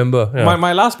I me, remember. Yeah.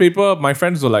 My last paper, my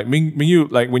friends were like,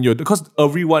 Mingyu, like when you're, because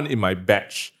everyone in my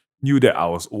batch knew that I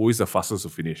was always the fastest to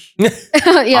finish. yeah,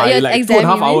 I your like exam, 2.5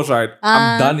 you mean? hours, right?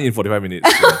 I'm Ah. done in 45 minutes.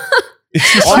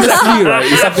 Honestly, right?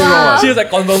 It's something wrong. She was like,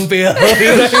 confirm fail.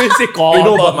 Say, You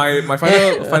know, but my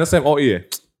final sem all A.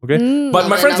 Okay? But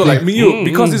my friends were like, Mingyu,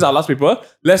 because this is our last paper,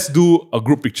 let's do a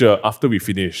group picture after we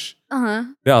finish. Uh-huh.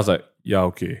 Then I was like, yeah,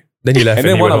 okay. Then you left. And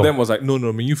then you one went of home. them was like, no,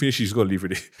 Mingyu finish, she's gonna leave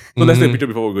already. So let's take a picture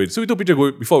before we go in. So we took a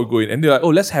picture before we go in. And they're like, oh,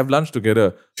 let's have lunch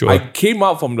together. Sure. I came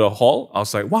out from the hall, I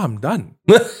was like, wow, I'm done.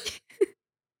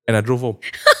 And I drove home.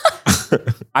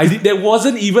 There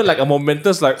wasn't even like a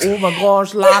momentous like, oh my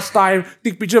gosh, last time,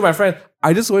 take picture of my friend.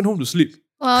 I just went home to sleep.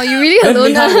 Wow, you really Then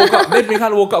alone. Minghan woke up. Then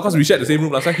Minghan woke up because we shared the same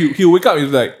room last time. He'll wake up and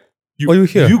he's like, Why you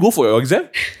here? You go for your exam?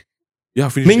 Yeah,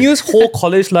 finish. Mingyu's whole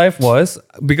college life was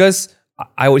because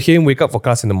I would hear him wake up for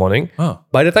class in the morning. Huh.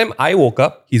 By the time I woke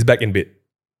up, he's back in bed.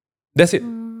 That's it.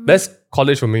 That's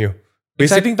college for Mingyu.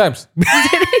 Exciting times.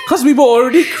 Because we were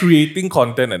already creating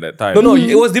content at that time. No,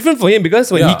 it was different for him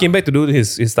because when he Yeah. came back to do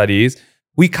his studies,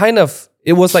 we kind of,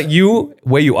 it was like you,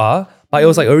 where you are, but it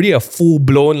was like already a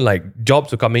full-blown, like,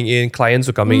 jobs were coming in, clients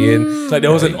were coming in. Like there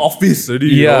was an office already.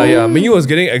 Yeah. Mingyu was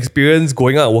getting experience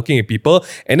going out and working with people,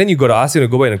 and then you got to ask him to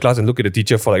go back in the class and look at the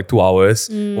teacher for like 2 hours.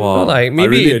 Wow. Like, maybe I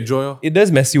really it- enjoy. It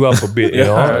does mess you up a bit, you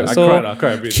know. I So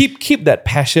cried a bit. keep that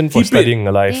passion for Keep it. studying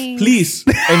alive. Please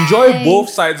enjoy both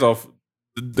sides of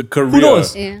the career. Who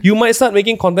knows? Yeah. You might start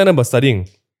making content about studying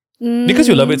because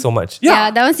you love it so much. Yeah,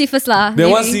 that one see first lah. There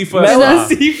was maybe. see first. Let lah. us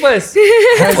see first.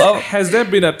 Has there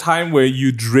been a time where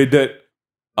you dreaded,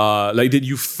 like that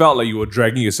you felt like you were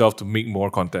dragging yourself to make more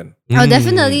content? Oh,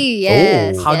 definitely.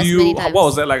 Yes. How yes, do many you? times. What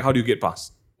was that like? How do you get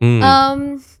past?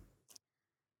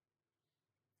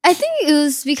 I think it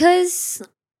was because,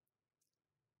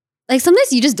 like,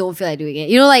 sometimes you just don't feel like doing it.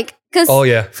 You know, like, because Oh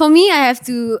yeah. for me, I have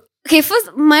to. Okay,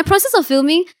 first, my process of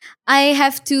filming, I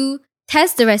have to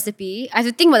test the recipe. I have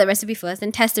to think about the recipe first,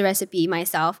 then test the recipe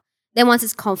myself. Then once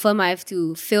it's confirmed, I have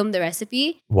to film the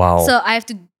recipe. Wow. So I have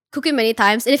to cook it many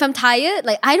times. And if I'm tired,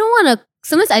 like I don't want to.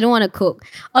 Sometimes I don't want to cook,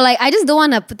 or like I just don't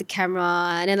want to put the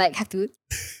camera and then like have to. To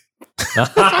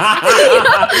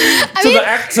the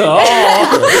actor.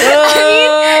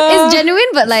 It's genuine,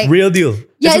 but like real deal.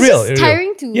 yeah, it's real. just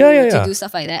tiring to Yeah. do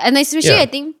stuff like that. And especially Yeah. I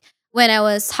think when I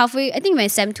was halfway, I think my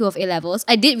Sem 2 of A-levels,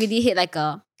 I did really hit like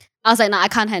I was like, nah, I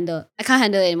can't handle it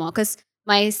anymore because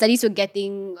my studies were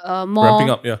getting more Ramping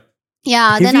up, yeah.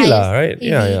 Yeah, then Heavy I lah, right?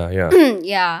 Yeah.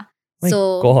 yeah. My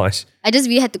So gosh. I just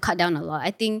really had to cut down a lot.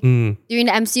 I think Mm. during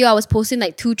the MCO, I was posting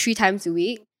like 2-3 times a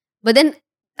week. But then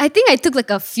I think I took like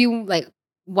a few, like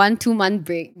 1-2 month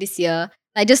break this year.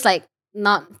 I just like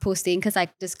not posting because I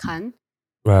just can't.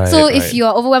 Right. So right. if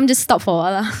you're overwhelmed, just stop for a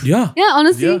while. lah. Yeah. Yeah,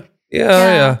 honestly. Yeah.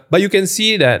 Yeah. But you can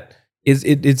see that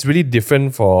it's really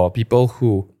different for people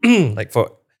who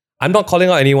I'm not calling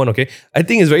out anyone, okay? I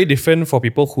think it's very different for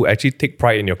people who actually take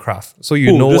pride in your craft. So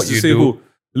you know Just what to you say do. Who?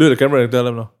 Look at the camera and tell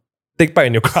them now. Take pride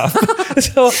in your craft.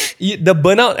 So the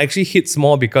burnout actually hits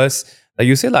more because, like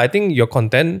you said, I think your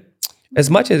content, as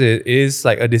much as it is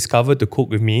like a discover to cook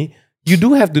with me, you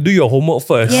do have to do your homework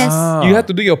first. Yes. You have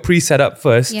to do your pre-setup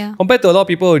first. Yeah. Compared to a lot of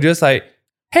people who are just like,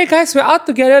 hey guys, we're out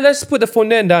together, let's put the phone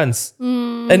there and dance.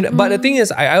 But the thing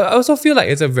is, I also feel like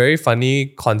it's a very funny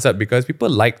concept because people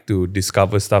like to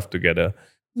discover stuff together.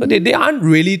 So they aren't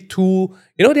really too,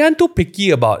 they aren't too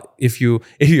picky about if your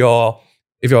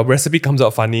recipe comes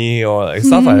out funny or like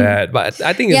stuff like that. But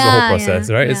I think it's the whole process,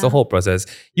 right? It's the whole process.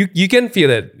 You can feel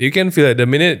it. You can feel it the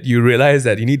minute you realize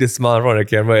that you need to smile in front of the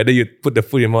camera and then you put the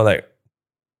food in more like.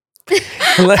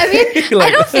 I mean,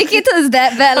 I don't think it was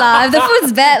that bad lah. If the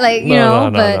food's bad, like,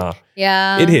 No.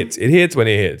 yeah. It hits when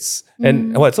it hits.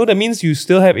 And what? So that means you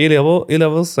still have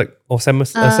A-levels like or sem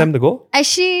to go?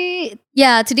 Actually,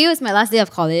 yeah, today was my last day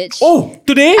of college. Oh,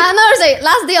 today? No, sorry,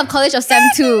 last day of college of Sem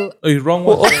 2. Oh, you're wrong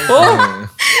one.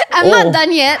 I'm not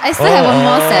done yet. I still have one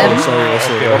more Sem. Sorry.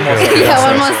 One more sem. Yeah,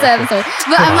 one more Sem. Sorry.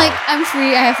 But I'm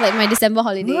free. I have like my December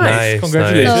holiday. Nice.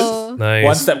 Congratulations. So- Nice.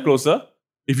 One step closer.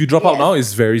 If you drop out now,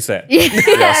 it's very sad. Yeah,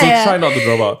 So yeah. try not to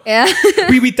drop out. Yeah.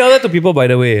 we tell that to people, by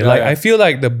the way. Like, yeah. I feel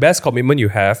like the best commitment you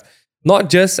have, not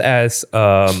just as,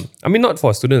 not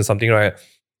for students or something, right?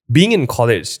 Being in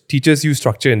college teaches you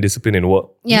structure and discipline in work.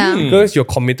 Yeah. Because you're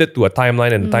committed to a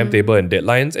timeline and a timetable and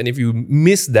deadlines. And if you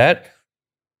miss that,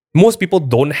 most people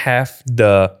don't have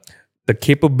the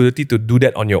capability to do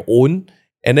that on your own.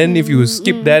 And then if you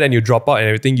skip that and you drop out and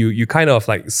everything, you kind of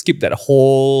like skip that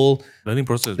whole Learning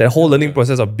process. learning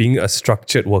process of being a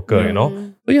structured worker,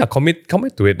 So yeah, commit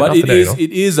to it. But After that,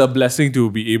 it is a blessing to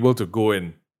be able to go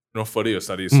and further your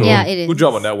studies. So Yeah, it is. good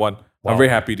job on that one. I'm very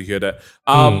happy to hear that.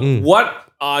 What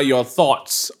are your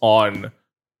thoughts on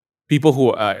people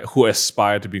who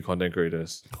aspire to be content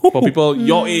creators? For people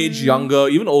your age, younger,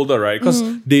 even older, right? Because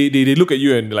they look at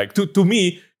you and like to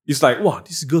me, it's like, wow,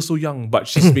 this girl's so young, but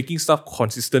she's making stuff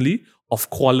consistently of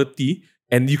quality.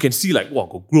 And you can see like, wow,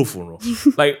 go growth.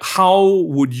 Like, how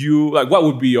would you, like, what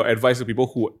would be your advice to people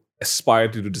who aspire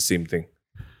to do the same thing?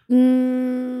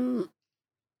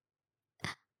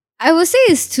 I would say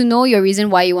is to know your reason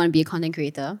why you want to be a content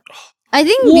creator. I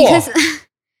think Whoa. because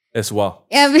As well.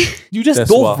 you just That's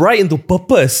dove wild. right into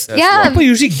purpose. Yeah. People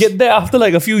usually get there after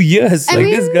like a few years. I like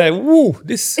mean- this guy,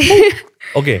 this.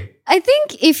 Okay. I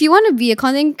think if you want to be a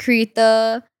content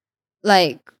creator,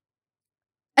 like,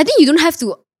 I think you don't have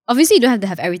to, obviously you don't have to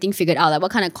have everything figured out, like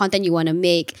what kind of content you want to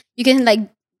make. You can like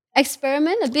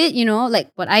experiment a bit, like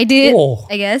what I did, Oh.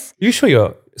 I guess. You sure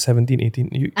you're 17,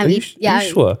 18? I Are mean, you yeah,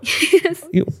 sure?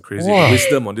 You, Crazy wow.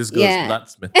 wisdom on this girl's Yeah.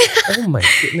 nuts, man. Oh my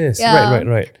goodness. Yeah.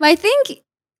 Right. But I think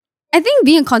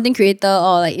being a content creator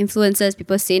or like influencers,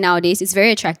 people say nowadays, is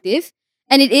very attractive.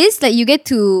 And it is like you get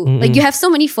to, like you have so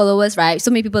many followers, right? So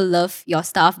many people love your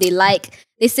stuff. They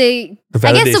say, The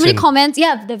I get so many validation. comments.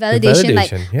 Yeah, the validation.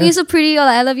 Like, validation, yeah. you're so pretty or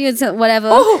like, I love you, and whatever.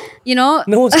 Oh. No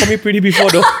one's called me pretty before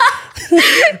though.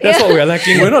 That's what we're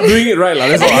lacking. We're not doing it right, lah.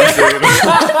 That's what I'm saying.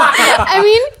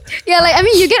 I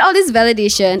mean, you get all this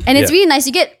validation and it's Yeah. really nice.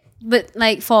 You get, but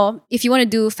like if you want to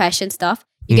do fashion stuff,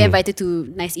 you get invited to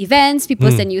nice events, people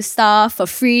send you stuff for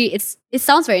free. It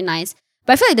sounds very nice.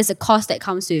 But I feel like there's a cost that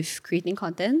comes with creating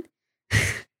content.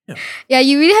 Yeah,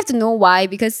 you really have to know why,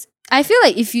 because I feel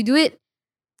like if you do it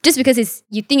just because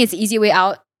you think it's the easy way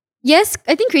out, yes,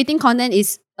 I think creating content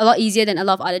is a lot easier than a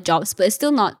lot of other jobs, but it's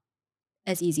still not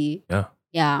as easy. Yeah.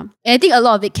 Yeah. And I think a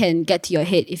lot of it can get to your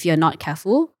head if you're not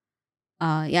careful.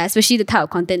 Especially the type of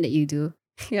content that you do.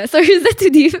 Yeah, sorry, is that too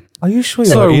deep? Are you sure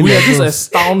So you're we are just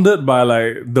astounded by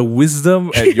like the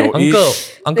wisdom at your age.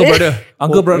 Uncle brother,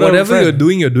 whatever friend.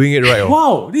 you're doing it right.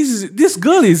 Wow, this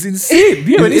girl is insane.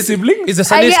 Do you have any siblings? It's a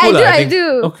Sunday I school, do, I I think.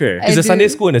 do. Okay. It's I a do. Sunday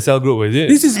school in a cell group, is it?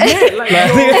 This is mad.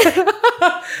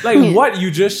 Like what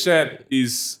you just shared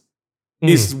is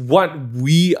what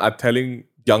we are telling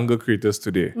younger creators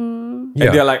today. Yeah.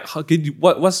 And they're like, how can you,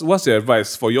 what's your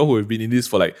advice for y'all who have been in this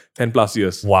for like 10 plus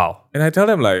years? Wow. And I tell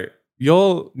them like,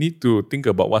 y'all need to think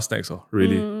about what's next,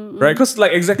 really. Right? Because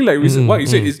like exactly like we said, what you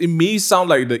said is it may sound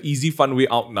like the easy, fun way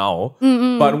out now.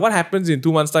 But what happens in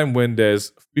 2 months' time when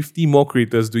there's 50 more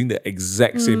creators doing the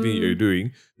exact same thing you're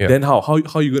doing? Yeah. Then how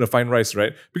are you gonna find rice,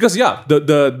 right? Because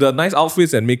the nice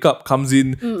outfits and makeup comes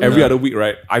in every other week,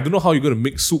 right? I don't know how you're gonna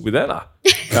make soup with that.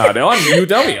 That one, you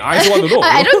tell me. I just want to know.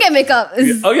 I don't get makeup.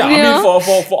 It's, Oh yeah, you know? I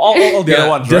mean for all the other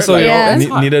ones, Just so right? you know, Yeah. that's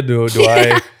hard. neither do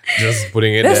I. Just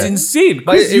putting it That's there. insane.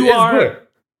 But Because you it's are.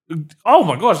 good. Oh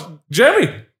my gosh,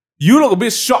 Jeremy, you look a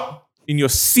bit shocked in your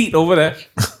seat over there.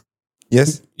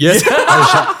 Yes. Yes.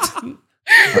 I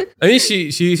mean,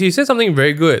 she said something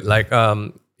very good. Like, to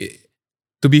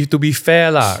be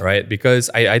fair lah, right? Because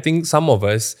I think some of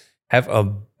us have a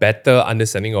better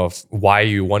understanding of why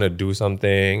you want to do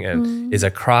something, and it's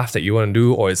a craft that you want to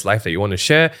do, or it's life that you want to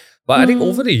share. But I think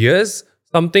over the years,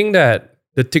 something that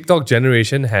the TikTok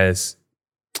generation has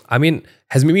made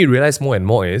me realize more and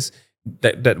more is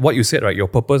that what you said, right? Your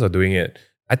purpose of doing it.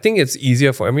 I think it's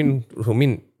easier for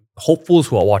hopefuls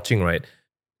who are watching, right?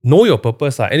 Know your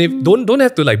purpose, and if don't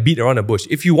have to like beat around the bush.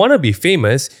 If you want to be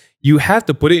famous, you have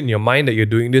to put it in your mind that you're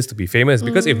doing this to be famous.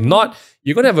 Because if not,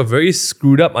 you're gonna have a very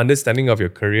screwed up understanding of your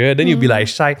career. Then you'll be like,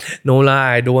 shy, no lah,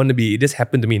 I don't want to be. This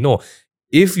happened to me. No.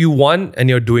 If you want and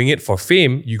you're doing it for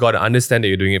fame, you got to understand that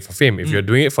you're doing it for fame. If you're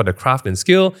doing it for the craft and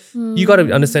skill, you got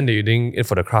to understand that you're doing it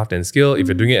for the craft and skill. If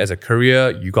you're doing it as a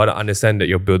career, you got to understand that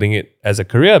you're building it as a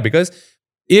career. Because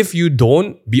if you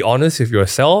don't be honest with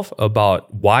yourself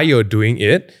about why you're doing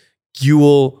it, you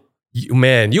will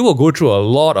go through a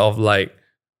lot of like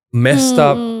messed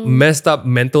up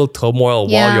mental turmoil while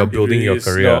Yeah. you're building It your is.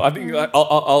 career. No, I think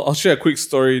I'll share a quick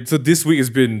story. So this week has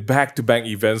been back-to-back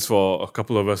events for a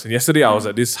couple of us. And yesterday I was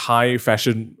at this high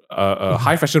fashion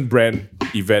brand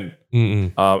event.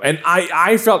 And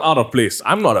I felt out of place.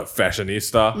 I'm not a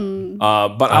fashionista.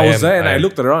 But I was there and I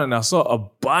looked around and I saw a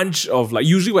bunch of like,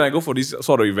 usually when I go for these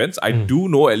sort of events, I do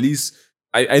know at least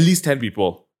 10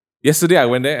 people. Yesterday I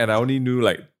went there and I only knew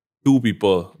like 2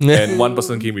 people and one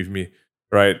person came with me.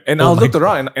 Right. And I looked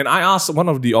around and I asked one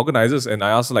of the organizers and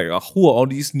I asked like, who are all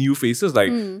these new faces? Like,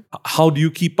 how do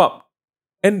you keep up?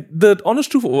 And the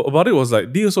honest truth about it was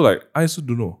like, they also like, I also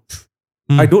don't know.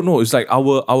 I don't know. It's like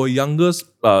our youngest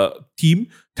team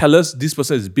tell us this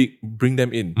person is big, bring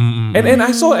them in. And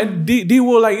I saw, and they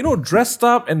were like, dressed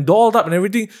up and dolled up and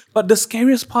everything. But the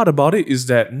scariest part about it is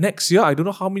that next year, I don't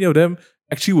know how many of them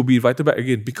actually will be invited back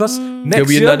again. Because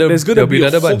next year, there's going to be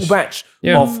a whole batch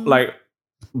of like,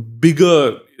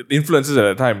 bigger influences at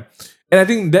that time. And I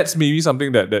think that's maybe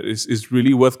something that is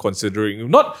really worth considering.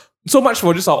 Not so much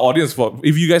for just our audience, for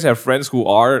if you guys have friends who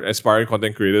are aspiring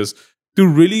content creators, to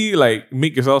really like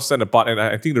make yourself stand apart. And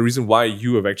I think the reason why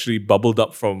you have actually bubbled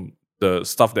up from the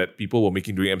stuff that people were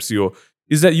making doing MCO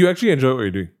is that you actually enjoy what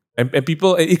you're doing. And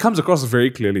people, it comes across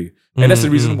very clearly. And that's the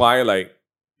reason why like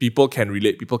people can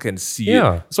relate, people can see it.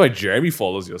 That's why Jeremy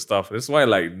follows your stuff. That's why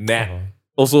like Nat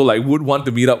also like would want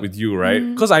to meet up with you, right?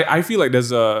 Because I feel like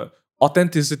there's a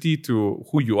authenticity to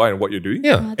who you are and what you're doing.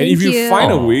 Yeah. And if you find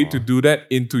a way to do that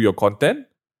into your content,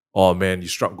 oh man, you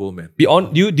struck gold, man.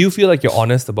 Do you feel like you're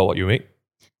honest about what you make?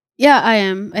 Yeah, I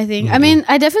am, I think. I mean,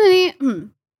 I definitely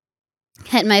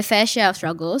had my fair share of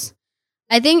struggles.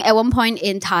 I think at one point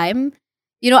in time,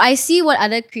 I see what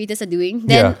other creators are doing.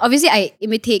 Then obviously I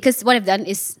imitate because what I've done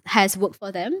has worked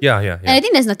for them. Yeah. And I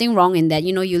think there's nothing wrong in that.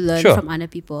 You learn from other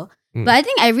people. But I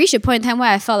think I reached a point in time where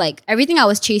I felt like everything I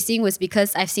was chasing was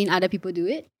because I've seen other people do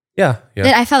it. Yeah.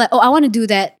 Then I felt like, I want to do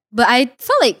that. But I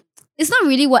felt like it's not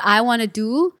really what I want to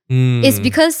do. It's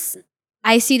because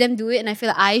I see them do it and I feel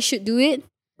like I should do it.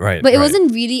 Right. But it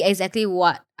wasn't really exactly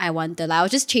what I wanted. Like, I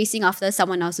was just chasing after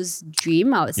someone else's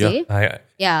dream, I would say. So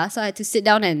I had to sit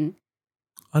down and...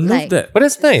 I love that. But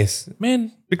it's nice,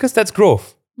 man, because that's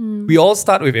growth. We all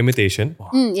start with imitation,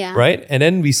 right? And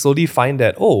then we slowly find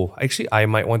that, actually, I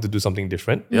might want to do something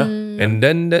different. Yeah. And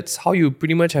then that's how you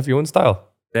pretty much have your own style.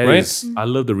 That right? is, I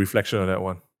love the reflection of that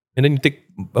one. And then you take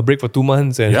a break for 2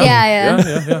 months. And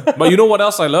Yeah. But you know what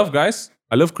else I love, guys?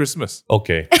 I love Christmas.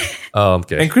 Okay.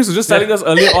 Okay. And Chris was just telling us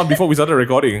earlier on before we started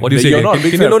recording. What do you that say? You're not a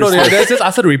big fan No, of Christmas. let's just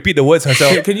ask her to repeat the words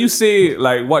herself. Can you say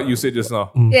like what you said just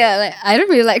now? Yeah, like I don't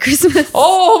really like Christmas.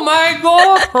 Oh my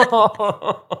god!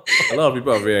 A lot of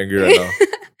people are very angry right now.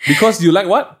 Because you like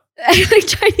what? I like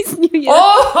Chinese New Year.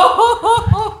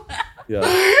 Oh! Yeah.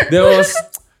 There was...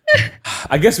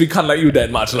 I guess we can't like you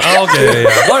that much. Lah. Okay,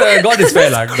 yeah. God is fair,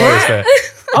 like. God is fair.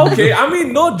 Okay, I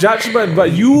mean, no judgment,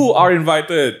 but you are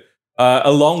invited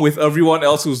along with everyone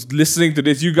else who's listening to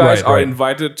this. You guys are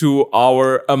invited to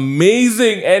our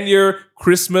amazing end-year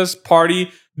Christmas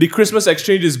party. The Christmas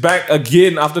Exchange is back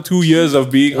again after 2 years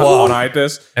of being on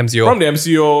hiatus. MCO. From the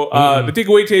MCO. The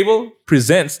Takeaway Table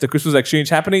presents the Christmas Exchange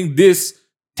happening this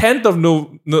 10th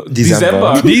of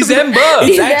December.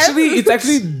 It's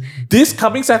actually this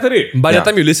coming Saturday. By the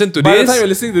time you listen to By this, the time you're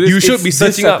listening to this, you should it's be this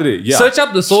searching up. Saturday. Yeah. Search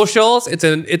up the socials. I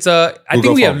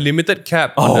think we have limited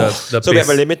cap on the So place. we have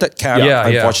a limited cap,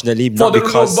 unfortunately, not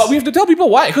because... but we have to tell people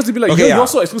why, because they'll be like, you're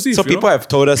so exclusive. So people have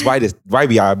told us why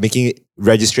we are making it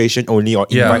registration only or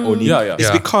invite only. It's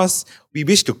because we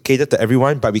wish to cater to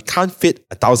everyone, but we can't fit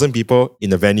 1,000 people in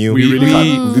the venue. We really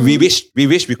can't. We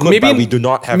wish we could, but we do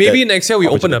not have. Maybe that next year we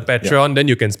open a Patreon, then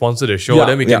you can sponsor the show,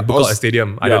 then we can book out a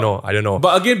stadium. I don't know.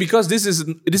 But again, because this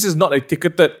is not a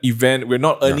ticketed event, we're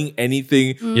not earning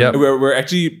anything. We're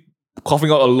actually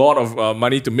coughing out a lot of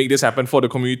money to make this happen for the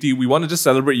community. We want to just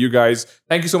celebrate you guys.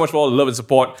 Thank you so much for all the love and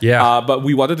support. But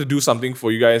we wanted to do something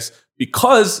for you guys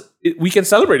because we can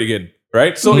celebrate again,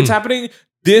 right? So it's happening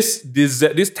this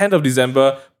 10th of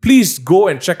December. Please go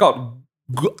and check out.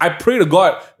 I pray to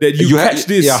God that you catch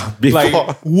this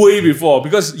like way before,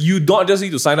 because you don't just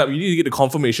need to sign up. You need to get the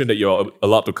confirmation that you're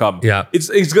allowed to come. Yeah. It's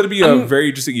going to be a very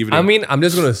interesting evening. I mean, I'm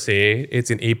just going to say it's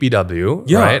in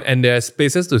APW, right? And there's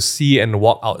places to see and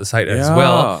walk outside as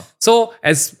well. So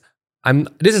this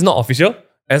is not official.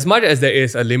 As much as there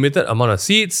is a limited amount of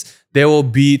seats, there will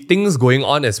be things going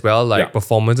on as well, like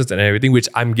performances and everything, which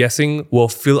I'm guessing will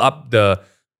fill up the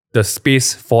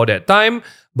space for that time.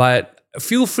 But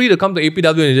feel free to come to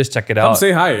APW and just check it out. Come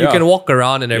say hi. You can walk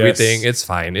around and everything. It's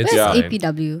fine. It's fine.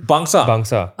 APW?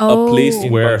 Bangsa. Oh. A place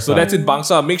where. Bangsa. So that's in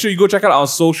Bangsa. Make sure you go check out our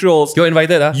socials. You're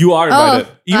invited, huh? You are invited.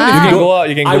 Even if You you can don't, go out.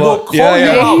 You can go I will out. call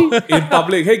you out in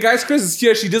public. Hey guys, Chris is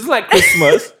here. She doesn't like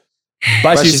Christmas.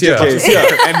 But she's here. She's here.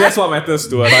 And that's what matters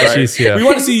to us. But right? she's here. We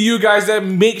want to see you guys there.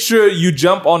 Make sure you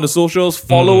jump on the socials,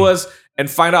 follow us, and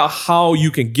find out how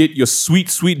you can get your sweet,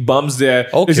 sweet bums there.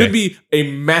 Okay. There's going to be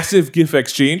a massive gift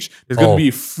exchange. There's going to be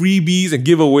freebies and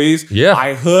giveaways. Yeah.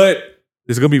 I heard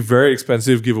there's going to be very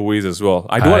expensive giveaways as well.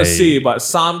 I don't want to say, but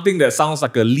something that sounds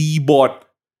like a Lee board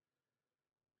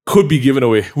could be given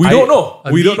away. We don't know.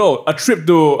 Don't know. A trip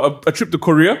to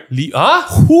Korea.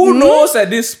 Who knows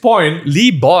at this point? Lee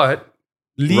bought.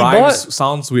 Rhymes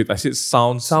sounds weird. I said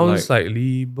sounds like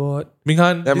Lee bought.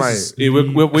 Minghan, That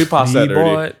we're way past that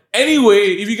already. Anyway,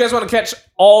 if you guys want to catch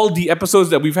all the episodes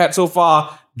that we've had so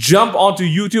far, jump onto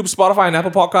YouTube, Spotify, and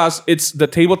Apple Podcasts. It's the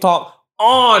Table Talk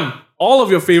on all of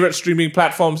your favorite streaming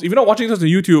platforms. If you're not watching us on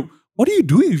YouTube, what are you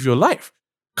doing with your life?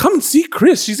 Come and see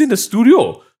Chris. She's in the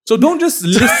studio. So don't just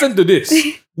listen to this.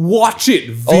 Watch it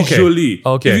visually.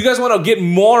 Okay. If you guys want to get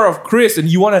more of Chris and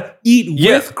you want to eat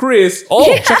with Chris,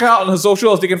 check her out on her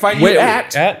socials. They can find you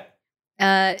at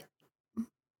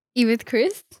Eat with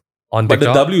Chris. On but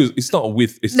TikTok. the W is not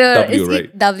with, it's No, W, it's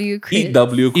right? W Chris. Eat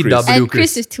W Chris. EW. And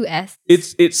Chris is 2 S.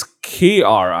 It's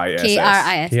KRIS.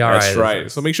 KRIS. That's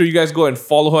right. So make sure you guys go and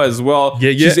follow her as well.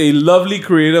 Yeah. She's a lovely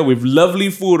creator with lovely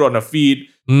food on her feed.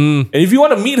 And if you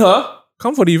want to meet her,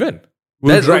 come for the event.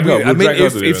 We'll drag her. I mean,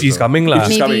 if she's coming, If she's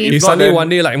Maybe. coming. If If not, suddenly then, one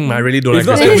day, like, I really don't if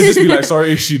like not, then Christmas. we'll just be like,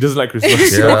 sorry, she doesn't like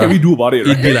Christmas. Yeah. What can we do about it?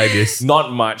 It'd Right? be like this.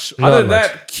 Not much. Not Other than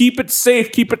much. that, keep it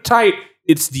safe, keep it tight.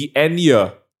 It's the end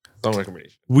year. Song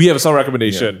recommendation. We have a song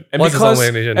recommendation. And What's the song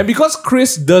recommendation? And because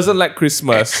Chris doesn't like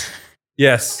Christmas,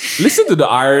 Yes. listen to the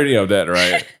irony of that,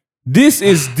 right? This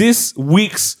is this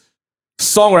week's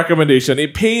song recommendation.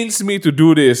 It pains me to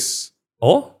do this.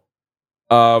 Oh?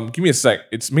 Give me a sec.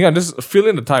 It's me. Just fill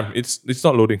in the time. It's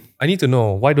not loading. I need to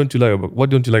know. What don't you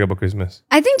like about Christmas?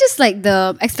 I think just like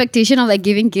the expectation of like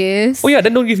giving gifts. Oh yeah,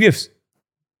 then don't give gifts.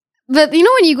 But you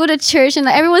know when you go to church and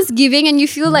like everyone's giving and you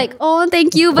feel like, oh,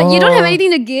 thank you, but you don't have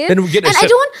anything to give. Then we get and I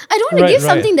don't want to give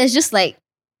something that's just like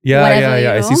whatever, you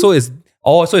I know? see. So it's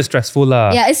stressful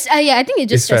lah. yeah, I think it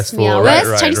just It's stresses me stressful, out. right,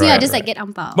 Whereas Chinese New Year, I just right. like get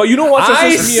ampao. But you know what? I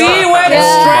stresses me see out? where the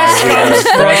Yeah. stress comes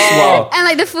Stress, from. wow. And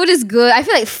like the food is good. I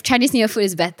feel like Chinese New Year food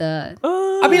is better.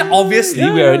 I mean, obviously,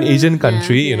 we are an Asian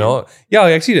country, you know. Yeah,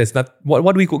 actually, there's not.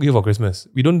 What do we cook here for Christmas?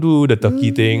 We don't do the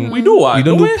turkey thing. We do what? We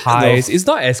don't No do way. pies. It's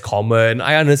not as common.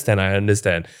 I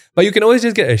understand. But you can always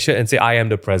just get a shirt and say, I am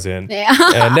the present. Yeah.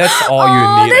 And that's all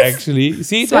you need, actually.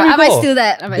 See, So there we I might go. steal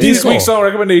that. This week's song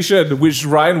recommendation, which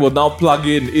Ryan will now plug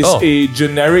in, is a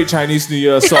generic Chinese New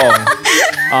Year song.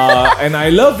 And I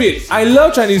love it. I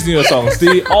love Chinese New Year songs.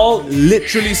 They all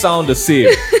literally sound the same.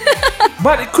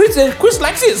 But Chris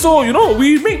likes it, so you know,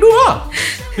 we make do.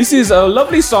 This is a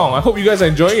lovely song. I hope you guys are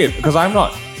enjoying it, because I'm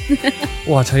not.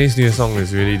 Wow, Chinese New Year song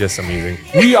is really just amazing.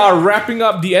 We are wrapping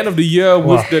up the end of the year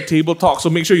with the table talk, so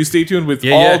make sure you stay tuned with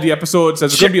all the episodes.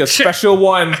 There's going to be a special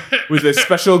one with a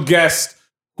special guest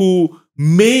who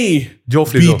may Joe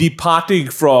be Flizzo. departing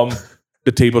from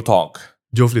the table talk.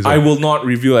 Joe Flizzo. I will not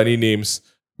reveal any names,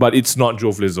 but it's not Joe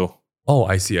Flizzo. Oh,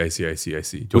 I see. Joe We'll see you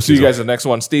Flizzo. guys in the next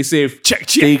one. Stay safe. Check.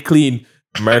 Stay clean.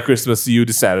 Merry Christmas. See you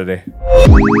this Saturday.